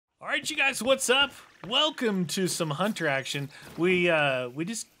All right, you guys, what's up? Welcome to some Hunter action. We had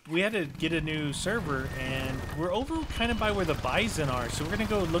to get a new server, and we're over kind of by where the bison are, so we're gonna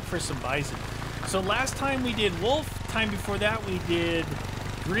go look for some bison. So last time we did wolf. Time before that we did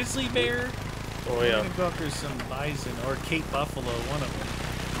grizzly bear. Oh yeah. We're gonna go after some bison or Cape buffalo, one of them.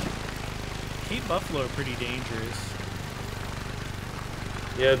 Cape buffalo are pretty dangerous.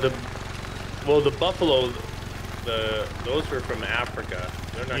 Yeah, the buffalo, those were from Africa.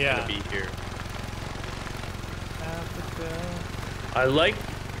 They're not gonna be here. Africa. I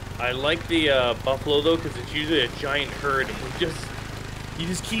like the buffalo though, because it's usually a giant herd, and you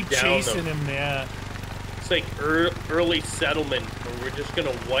just keep chasing them. Yeah. It's like early settlement, where we're just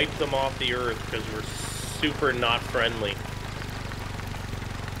gonna wipe them off the earth because we're super not friendly.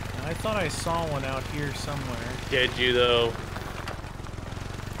 I thought I saw one out here somewhere. Did you though?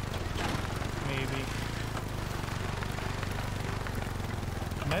 Maybe.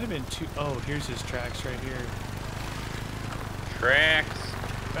 Might have been two. Oh, here's his tracks right here. Tracks.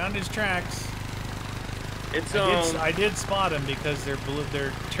 Found his tracks. It's I did spot him because they're blue.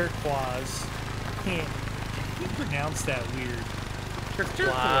 They're turquoise. Can't you pronounce that weird?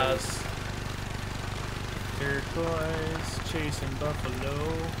 Turquoise. Turquoise chasing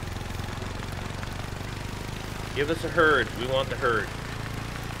buffalo. Give us a herd. We want the herd.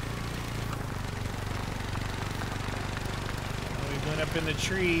 We went up in the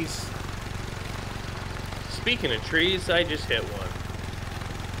trees. Speaking of trees, I just hit one.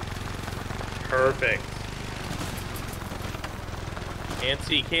 Perfect. Can't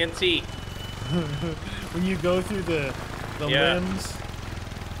see. When you go through the limbs.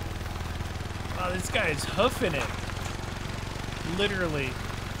 Oh, this guy is hoofing it. Literally.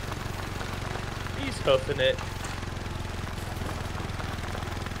 He's hoofing it.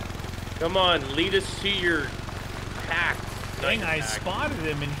 Come on, lead us to your pack. Dang, I spotted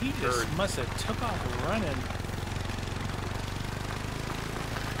him and he just must have took off running.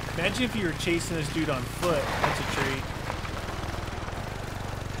 Imagine if you were chasing this dude on foot. That's a treat.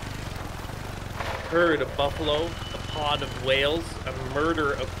 Herd of buffalo, a pod of whales, a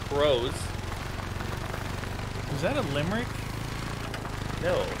murder of crows. Was that a limerick?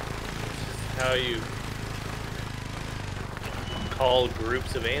 No. It's just how you call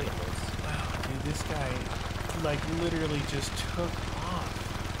groups of animals. Wow, dude, this guy, like, literally just took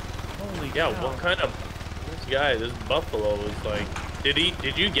off. Holy cow. Yeah, what kind of... This buffalo was like... Did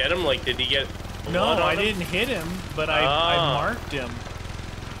you get him? Like, did he get... No, I didn't hit him, but I marked him.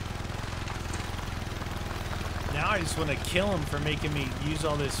 Now I just want to kill him for making me use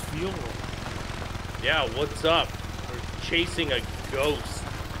all this fuel. Yeah, what's up? We're chasing a ghost.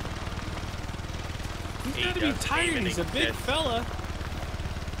 He's gotta be tired, he's a big fella.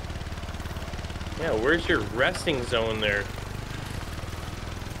 Yeah, where's your resting zone there?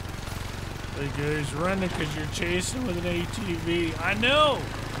 The guy's running because you're chasing with an ATV. I know!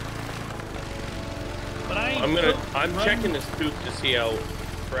 But I ain't I'm checking this poop to see how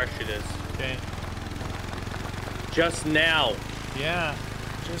fresh it is. Okay. Just now. Yeah,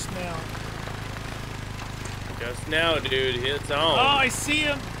 just now. Just now, dude. It's on. Oh, I see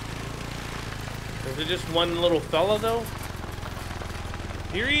him! Is it just one little fella, though?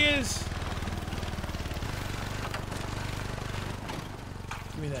 Here he is!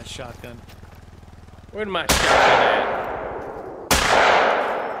 Give me that shotgun. Where'd my shotgun at?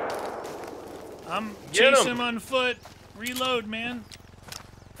 I'm chasing him on foot. Reload, man.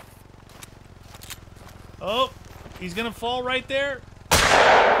 Oh, he's gonna fall right there.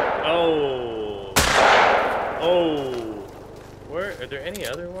 Oh. Oh. Where are there any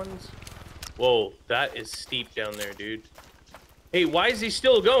other ones? Whoa, that is steep down there, dude. Hey, why is he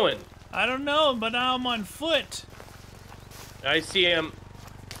still going? I don't know, but now I'm on foot. I see him.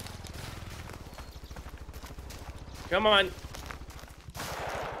 Come on.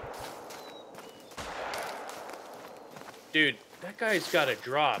 Dude, that guy's got a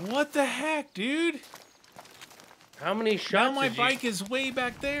drop. What the heck, dude? How many shots? Now my bike is way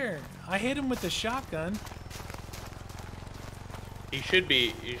back there. I hit him with the shotgun. He should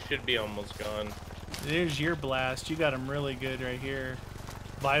be almost gone. There's your blast. You got him really good right here.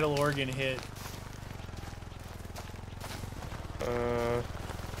 Vital organ hit.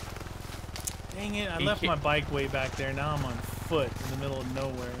 Dang it, I left my bike way back there. Now I'm on foot in the middle of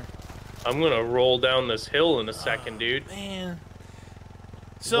nowhere. I'm gonna roll down this hill in a second, dude. Man.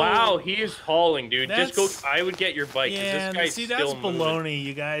 So, wow, he is hauling, dude. Just go. I would get your bike. Yeah, this guy's see, still that's moving. baloney,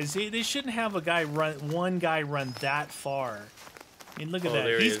 you guys. They shouldn't have one guy run that far. I mean, look at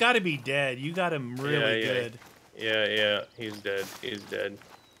that. He's got to be dead. You got him really good. Yeah, he's dead. He's dead.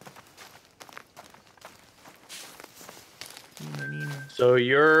 So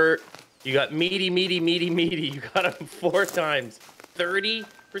you got meaty. You got him 4 times. 30%,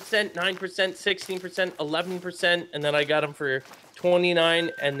 9%, 16%, 11%, and then I got him for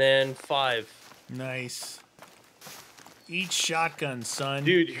 29 and then 5. Nice. Eat shotgun, son.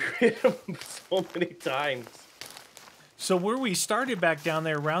 Dude, you hit him so many times. So where we started back down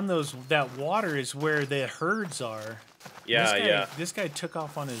there around that water is where the herds are. Yeah, This guy took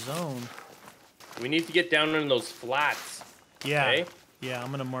off on his own. We need to get down in those flats. Yeah. Okay? Yeah,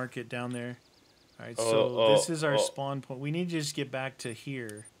 I'm gonna mark it down there. All right, so this is our spawn point. We need to just get back to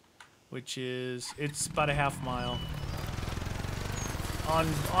here, which is it's about a half mile.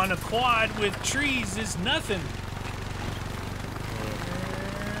 On a quad with trees is nothing.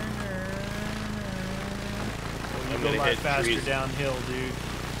 I'm Go a gonna lot hit faster trees. downhill, dude.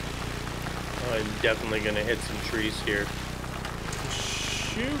 I'm definitely gonna hit some trees here.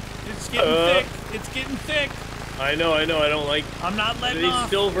 Shoot! It's getting thick. It's getting thick. I know. I don't like. I'm not letting Are off.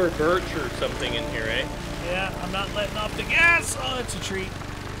 they silver birch or something in here, eh? Yeah, I'm not letting off the gas. Oh, it's a treat.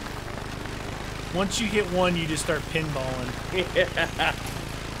 Once you hit one, you just start pinballing. Yeah.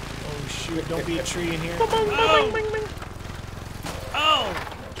 Oh shoot! Don't be a tree in here. Bing, Oh! bing, bing, bing. Oh!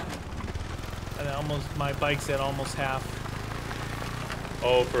 And my bike's at almost half.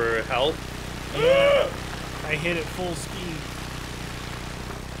 Oh, for health? Yeah. I hit it full speed.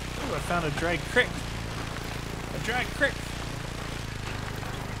 Ooh, I found a dry creek. A dry creek.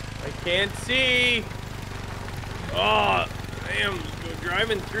 I can't see. Oh, damn.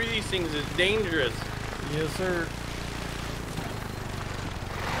 Driving through these things is dangerous. Yes, sir.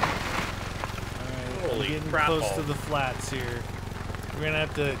 Alright, Holy getting crap close ball. to the flats here. We're gonna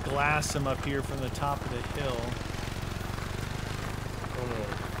have to glass them up here from the top of the hill.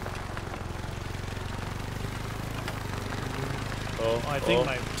 Oh, I think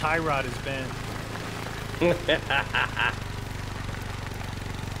my tie rod is bent.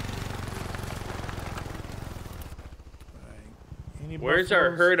 Any Where's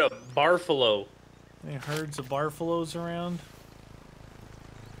our buffaloes? herd of barfalo? Any herds of barfalos around?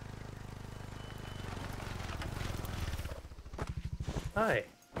 Hi.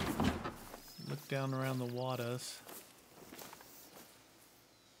 Look down around the waters.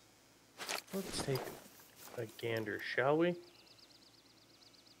 Let's take a gander, shall we?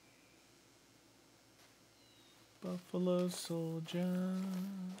 Buffalo soldier.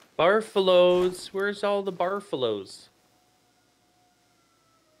 Barfalos. Where's all the barfalos?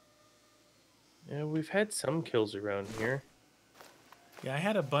 Yeah, we've had some kills around here. Yeah, I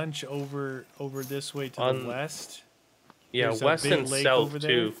had a bunch over this way to the west. Yeah, There's a west big and lake south over there.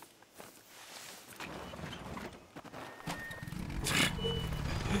 too.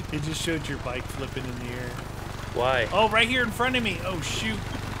 It just showed your bike flipping in the air. Why? Oh, right here in front of me. Oh, shoot.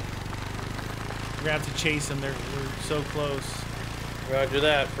 We're gonna have to chase them. We're so close. Roger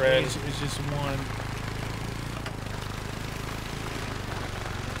that, friend. It's just one.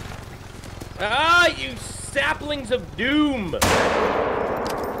 Ah, you saplings of doom!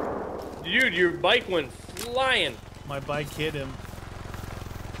 Dude, your bike went flying. My bike hit him.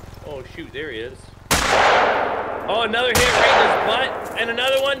 Oh, shoot, there he is. Oh, another hit right in his butt. And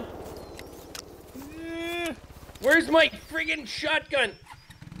another one. Eh. Where's my friggin' shotgun?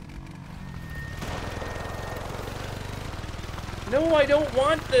 No, I don't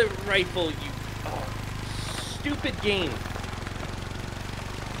want the rifle, you... Oh, stupid game.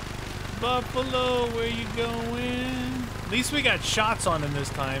 Buffalo, where you going? At least we got shots on him this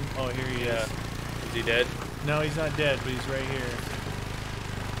time. Oh, here he is. Is he dead? No, he's not dead, but he's right here.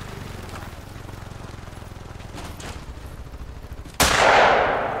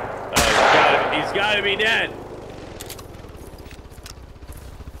 He's gotta be dead.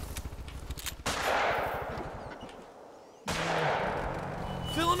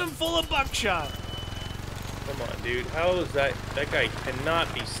 Filling him full of buckshot. Come on, dude. How is that? That guy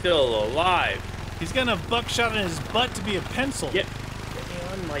cannot be still alive. He's got enough buckshot in his butt to be a pencil. Get me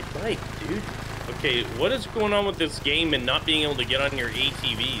on my bike, dude. Okay, what is going on with this game and not being able to get on your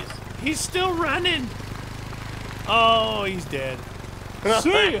ATVs? He's still running. Oh, he's dead.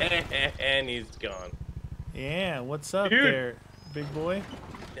 See ya. And he's gone. Yeah, what's up Dude. there, big boy?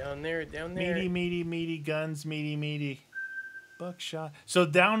 Down there, down there. Meaty guns, meaty. Buckshot. So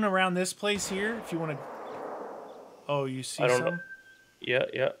down around this place here, if you want to... Oh, you see I don't some? know. Yeah,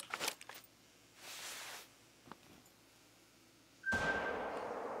 yeah.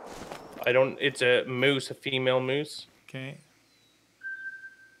 I don't... It's a moose, a female moose. Okay.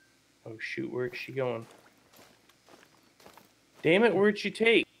 Oh, shoot. Where's she going? Damn it, where'd she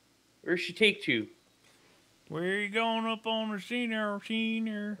take? Where'd she take to? Where are you going up on the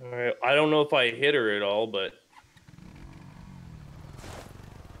scenery? Alright, I don't know if I hit her at all, but...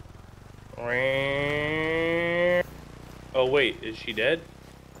 Oh wait, is she dead?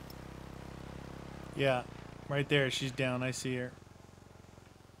 Yeah, right there. She's down. I see her.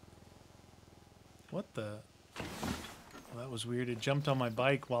 What the? Well, that was weird. It jumped on my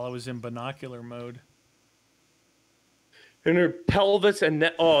bike while I was in binocular mode. In her pelvis, and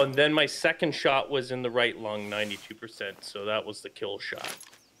then and then my second shot was in the right lung, 92%. So that was the kill shot.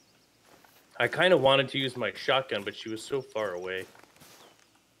 I kind of wanted to use my shotgun, but she was so far away.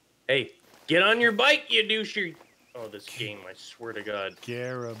 Hey, get on your bike, you douche! Oh, this game! I swear to God.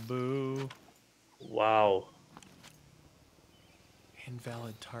 Garaboo. Wow.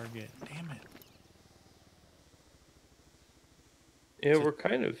 Invalid target. Damn it. Yeah, we're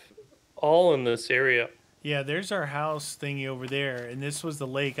kind of all in this area. Yeah, there's our house thingy over there, and this was the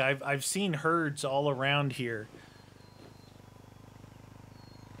lake. I've seen herds all around here.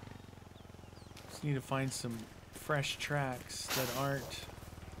 Just need to find some fresh tracks that aren't.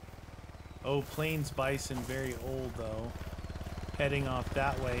 Oh, Plains bison, very old though. Heading off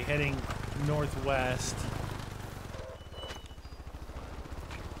that way, heading northwest.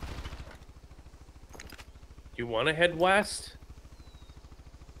 You want to head west?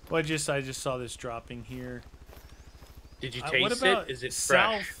 Well, I just saw this dropping here. Did you What taste about it? Is it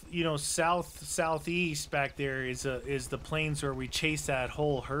south? fresh? You know, southeast back there is the plains where we chased that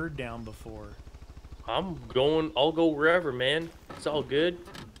whole herd down before. I'm going. I'll go wherever, man. It's all good.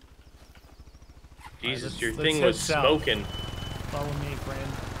 Jesus, Right, your let's thing head was south. smoking. Follow me,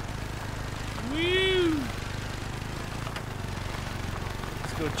 friend. Woo!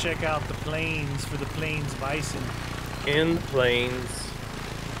 Let's go check out the plains for the plains bison. In the plains.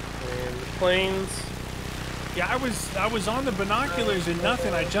 In the plains. Yeah, I was on the binoculars and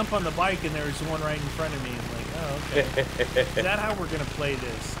nothing. I jump on the bike and there was one right in front of me. I'm like, oh, okay. Is that how we're gonna play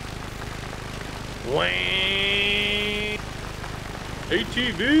this? Wang!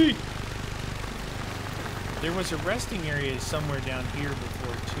 ATV! There was a resting area somewhere down here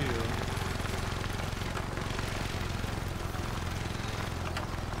before too.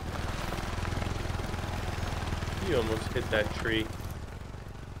 You almost hit that tree.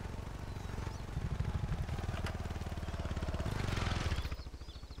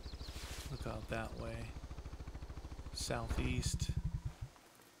 Look out that way. Southeast.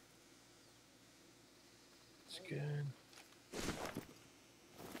 It's good.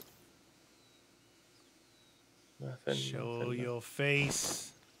 Nothing. Show nothing. your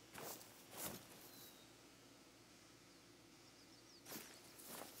face.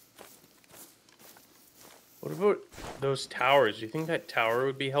 What about those towers? Do you think that tower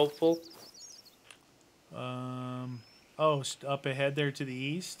would be helpful? Oh, up ahead there to the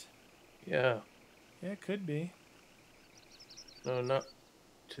east? Yeah. Yeah, it could be. No, not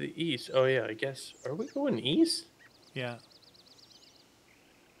to the east. Oh yeah, I guess. Are we going east? Yeah.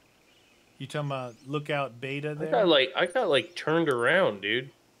 You talking about lookout beta there? I got like turned around, dude.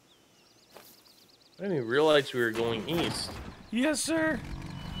 I didn't even realize we were going east. Yes, sir.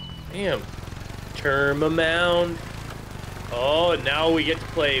 Damn. Turn around. Oh, now we get to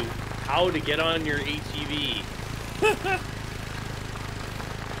play how to get on your ATV.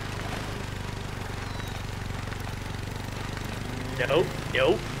 Nope,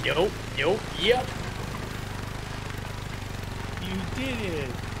 nope, nope, nope, yep. You did it.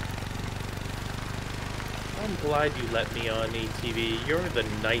 I'm glad you let me on ATV. You're the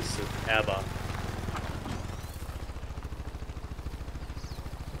nicest ever.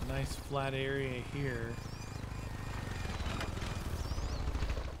 Nice flat area here.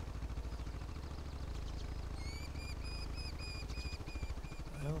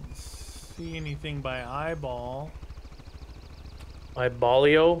 I don't see anything by eyeball. My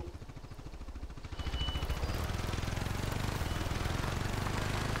Bolio.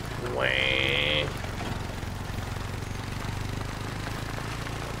 Wah.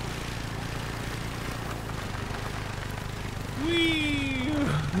 Whee!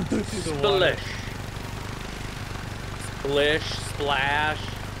 Through the water. Splish. Splish, splash.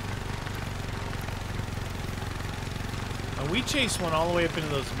 And we chased one all the way up into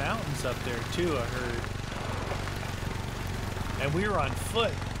those mountains up there too, I heard. And we were on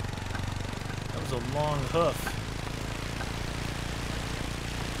foot. That was a long hoof.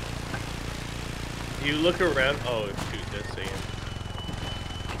 You look around. Oh, shoot, that's saying.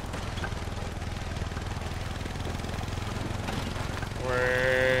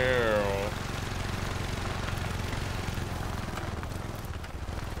 Wow.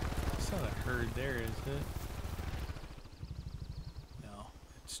 It's not a herd there, is it? No,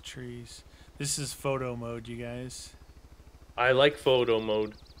 it's trees. This is photo mode, you guys. I like photo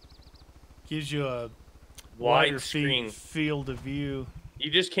mode. Gives you a Wide wider screen. field of view. You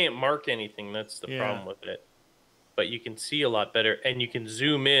just can't mark anything. That's the problem with it. But you can see a lot better, and you can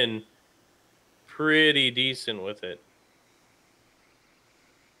zoom in pretty decent with it.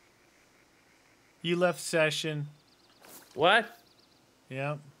 You left session. What?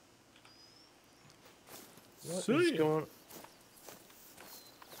 Yep. What is going?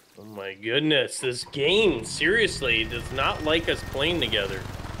 Oh my goodness! This game seriously does not like us playing together.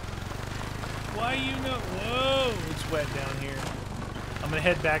 Why you know? Whoa! It's wet down here. I'm gonna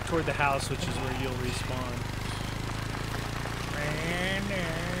head back toward the house, which is where you'll respawn.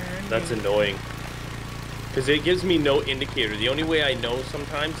 That's annoying. Because it gives me no indicator. The only way I know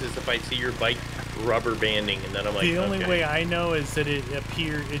sometimes is if I see your bike rubber banding, and then I'm like, the only way I know is that it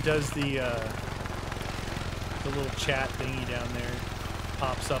does the little chat thingy down there.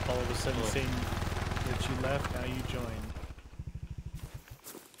 Pops up all of a sudden saying that you left, now you joined.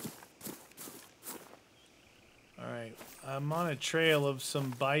 Alright, I'm on a trail of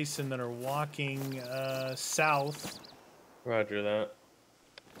some bison that are walking south. Roger that.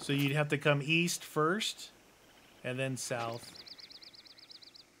 So you'd have to come east first, and then south.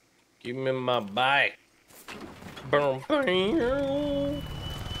 Give me my bike. Boom, boom.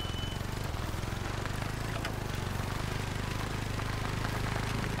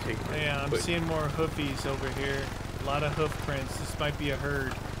 Yeah, I'm seeing more hoofies over here. A lot of hoof prints. This might be a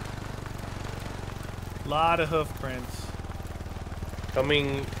herd. A lot of hoof prints.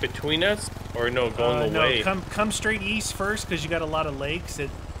 Coming between us? Or no, going away? No, come straight east first, because you got a lot of lakes, and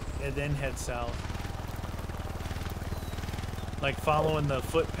then head south. Like following the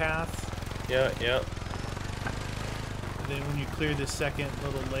footpath. Yeah, yeah. And then when you clear the second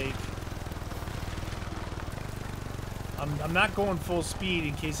little lake. I'm not going full speed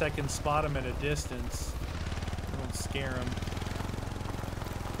in case I can spot them at a distance. I won't scare them.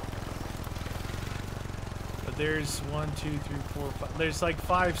 But there's 1, 2, 3, 4, 5. There's like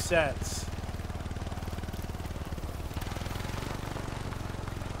 5 sets.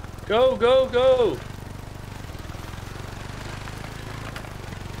 Go, go, go!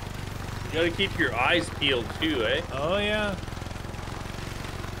 You gotta keep your eyes peeled too, eh? Oh, yeah.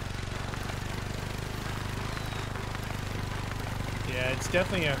 Yeah, it's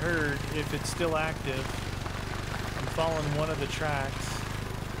definitely a herd if it's still active. I'm following one of the tracks.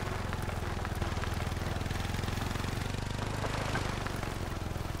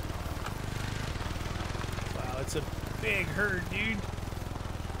 Wow, it's a big herd, dude.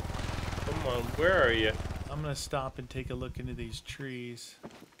 Come on, where are you? I'm gonna stop and take a look into these trees.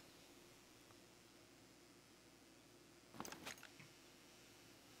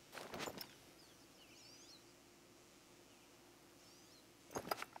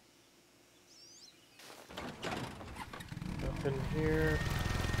 Nothing here.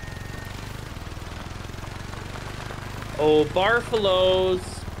 Oh, barfalos!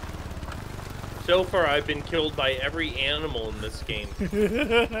 So far, I've been killed by every animal in this game.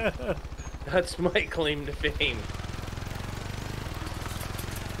 That's my claim to fame.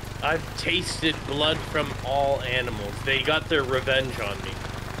 I've tasted blood from all animals. They got their revenge on me.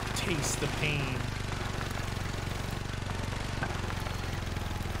 Taste the pain.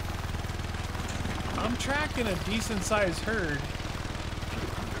 I'm tracking a decent-sized herd.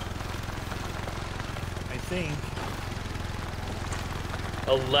 I think.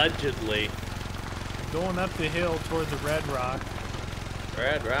 Allegedly. Going up the hill toward the Red Rock.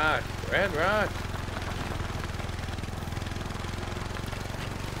 Red Rock. Red Rock.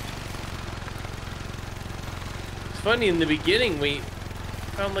 It's funny, in the beginning we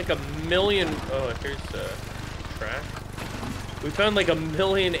found like a million... Oh, here's a track. We found like a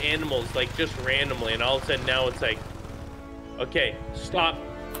million animals, like just randomly, and all of a sudden now it's like, okay, stop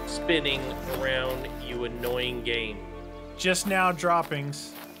spinning around, you annoying game. Just now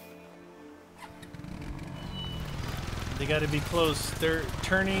droppings. They got to be close. They're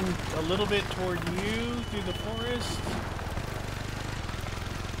turning a little bit toward you through the forest.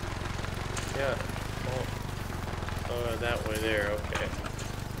 Yeah. Oh, that way there, okay.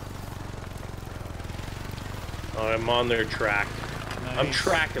 Oh, I'm on their track. Nice. I'm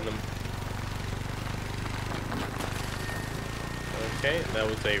tracking them. Okay, that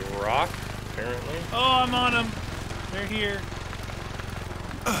was a rock, apparently. Oh, I'm on them. They're here.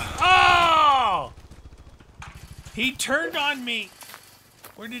 Oh! He turned on me.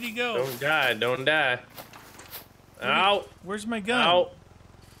 Where did he go? Don't die, don't die. Ow! Where's my gun? Ow!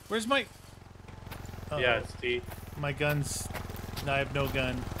 Where's my... Uh-oh. Yeah, it's T. My gun's... No, I have no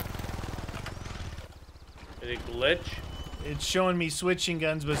gun. Did it glitch? It's showing me switching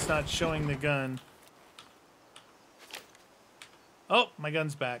guns, but it's not showing the gun. Oh, my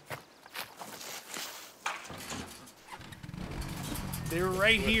gun's back. They were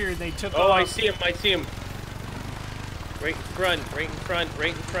right here, and they took off. Oh, I see him. I see him. Right in front. Right in front.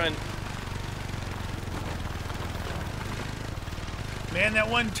 Right in front. Man, that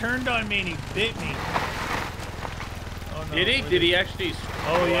one turned on me and he bit me. Oh, no. Did he? Did he actually?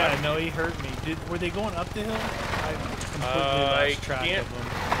 Oh yeah, no, he hurt me. Were they going up the hill? I completely lost track of them.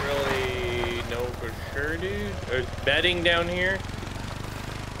 Really know for sure, dude. There's bedding down here.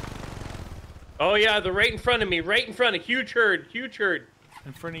 Oh yeah, they're right in front of me. Right in front. A huge herd. Huge herd.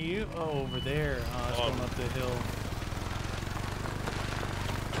 In front of you? Oh, over there. Oh, it's going up the hill.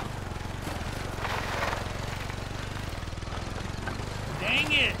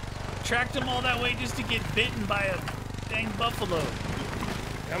 Dang it! Tracked them all that way just to get bitten by a dang buffalo.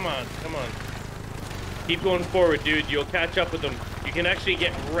 Come on, come on. Keep going forward, dude. You'll catch up with them. You can actually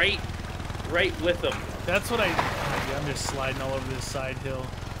get right with them. That's what I'm just sliding all over this side hill.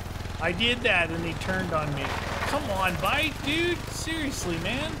 I did that and he turned on me. Come on, bite, dude. Seriously,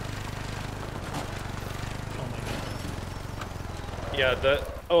 man. Oh my god. Yeah,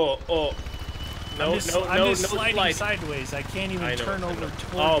 No, I'm just sliding sideways. I can't even turn over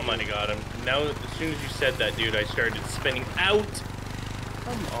toward Oh you. my god. Now, as soon as you said that, dude, I started spinning out.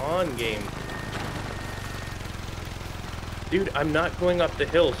 Come on, game. Dude, I'm not going up the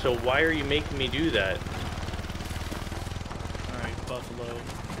hill, so why are you making me do that? Alright, buffalo.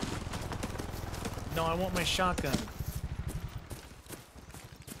 No, I want my shotgun.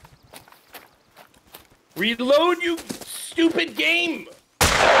 Reload, you stupid game!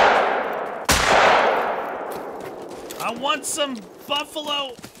 I want some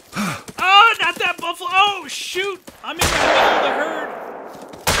buffalo. Oh, not that buffalo. Oh, shoot. I'm in the middle of the herd.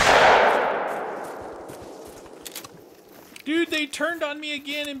 Dude, they turned on me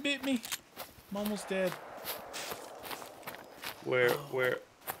again and bit me. I'm almost dead. Where?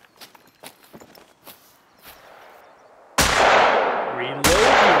 Reload,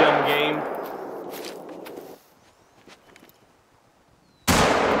 you dumb game.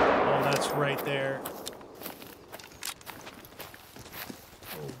 Oh, that's right there.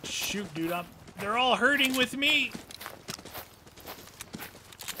 Oh, shoot, dude. They're all hurting with me.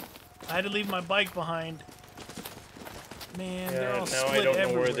 I had to leave my bike behind. Man, they're all split I don't know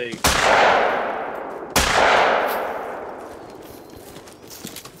everywhere. where they...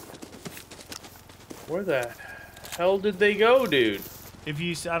 Where the hell did they go, dude? I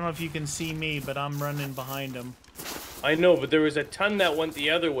don't know if you can see me, but I'm running behind them. I know, but there was a ton that went the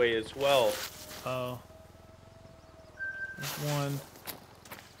other way as well. Oh. There's one.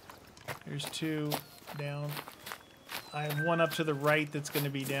 There's two down. I have one up to the right that's going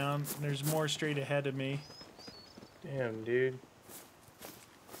to be down. There's more straight ahead of me. Damn, dude.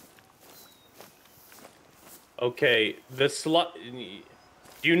 Okay, do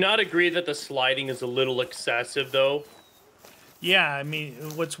you not agree that the sliding is a little excessive, though? Yeah, I mean,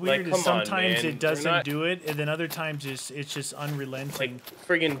 what's weird is sometimes it doesn't do it, and then other times it's just unrelenting. Like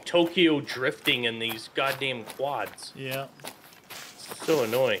friggin' Tokyo drifting in these goddamn quads. Yeah. It's so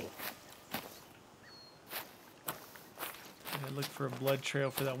annoying. I look for a blood trail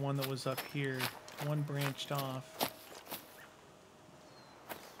for that one that was up here. One branched off.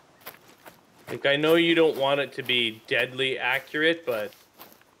 Like, I know you don't want it to be deadly accurate, but...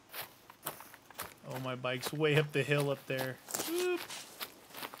 Oh, my bike's way up the hill up there. Whoop.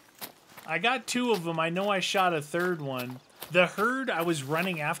 I got two of them. I know I shot a third one. The herd, I was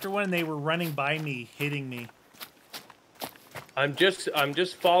running after one, and they were running by me, hitting me. I'm just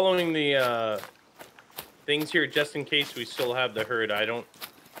following the things here just in case we still have the herd. I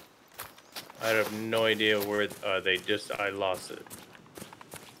have no idea where I lost it.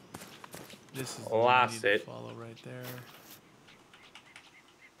 This is lost it. Follow right there.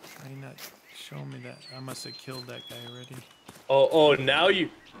 Are you not showing me that? I must have killed that guy already. Oh, now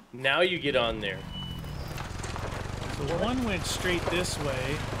you get on there. So one went straight this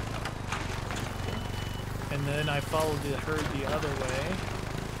way, and then I followed the herd the other way.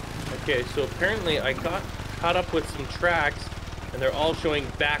 Okay, so apparently I got caught up with some tracks, and they're all showing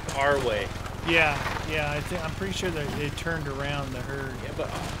back our way. Yeah, I'm pretty sure that they turned around the herd. Yeah, but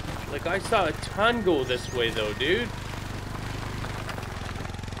like I saw a ton go this way though, dude.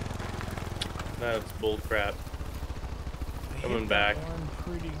 That's bull crap. Coming back. One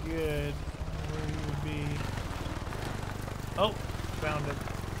pretty good. Where he would be. Oh, found it.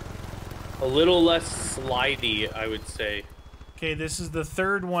 A little less slidey, I would say. Okay, this is the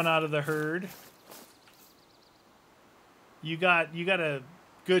third one out of the herd. You got a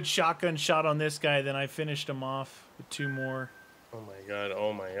good shotgun shot on this guy, then I finished him off with two more. Oh my god,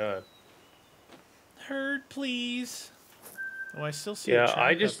 oh my god. Herd, please. Oh, I still see yeah, a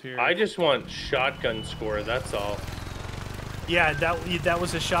track up here. I just want shotgun score, that's all. Yeah, that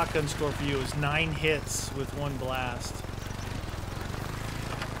was a shotgun score for you. It was 9 hits with 1 blast.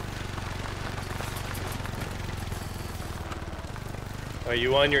 Are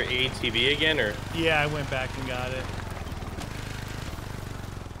you on your ATV again, or? Yeah, I went back and got it.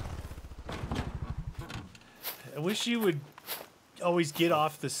 I wish you would always get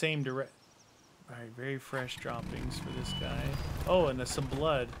off the same direct. All right, very fresh droppings for this guy. Oh, and some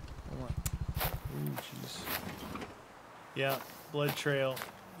blood. Ooh, jeez. Yeah, blood trail.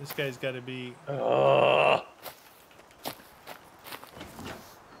 This guy's got to be. Oh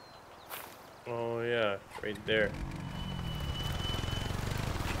yeah, right there.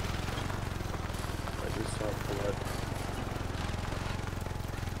 I just saw blood.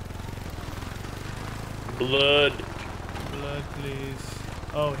 Blood. Blood, please.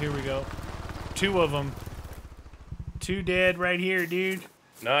 Oh, here we go. 2 of them. 2 dead right here, dude.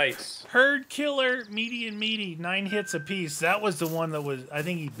 Nice. Herd killer, meaty and meaty. 9 hits apiece. That was the one that was. I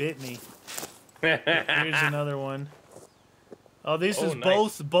think he bit me. Here's another one. Oh, this is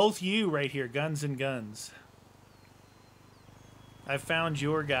nice. both you right here. Guns and guns. I found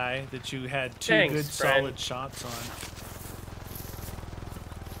your guy that you had 2 Thanks, good friend. solid shots on.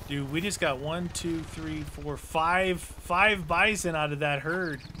 Dude, we just got 1, 2, 3, 4, 5 bison out of that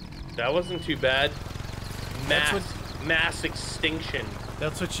herd. That wasn't too bad. Mass extinction.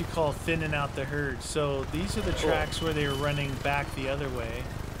 That's what you call thinning out the herd. So these are the tracks where they were running back the other way.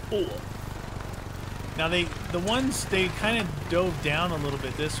 Cool. Now the ones they kind of dove down a little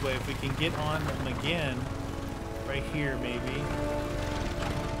bit this way. If we can get on them again, right here maybe.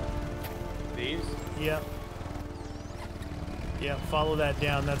 These? Yep. Yeah, follow that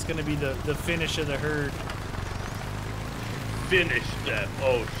down. That's going to be the finish of the herd. Finish them.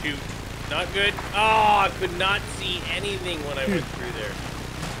 Oh, shoot. Not good. Oh, I could not see anything when I went through there.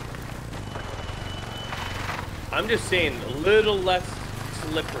 I'm just saying, a little less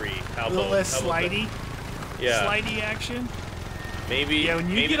slippery. A little less slidey. Yeah. Slidey action. Maybe. Yeah, when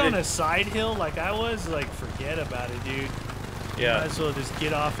you get on a side hill like I was, like, forget about it, dude. Yeah. Might as well just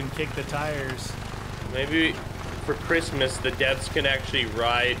get off and kick the tires. Maybe for Christmas, the devs can actually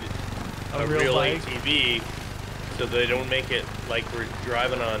ride a real bike? ATV, so they don't make it like we're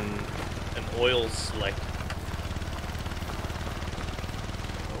driving on an oil slick.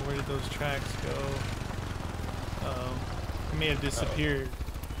 Oh, where did those tracks go? Uh-oh. They may have disappeared.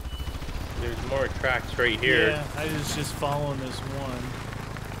 There's more tracks right here. Yeah, I was just following this one.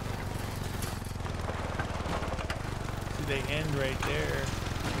 See, they end right there.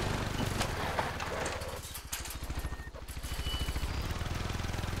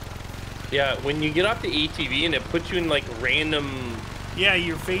 Yeah, when you get off the ATV and it puts you in like random. Yeah,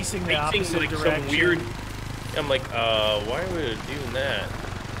 you're facing the opposite like direction. some weird. I'm like, why are we doing that?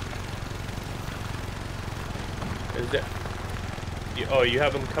 Is that? Oh, you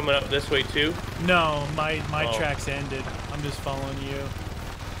have them coming up this way too? No, my track's ended. I'm just following you.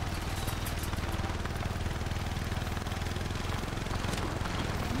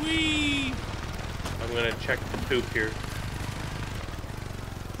 Whee! I'm gonna check the poop here.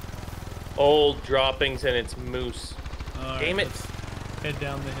 Old droppings and it's moose. Damn it. Let's head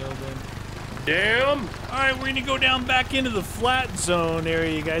down the hill then. Damn! Alright, we're gonna go down back into the flat zone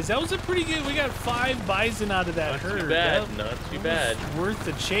area, you guys. That was a pretty good. We got 5 bison out of that herd. Not too bad, not too bad. Worth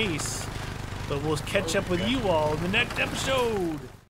the chase. But we'll catch up with you all in the next episode.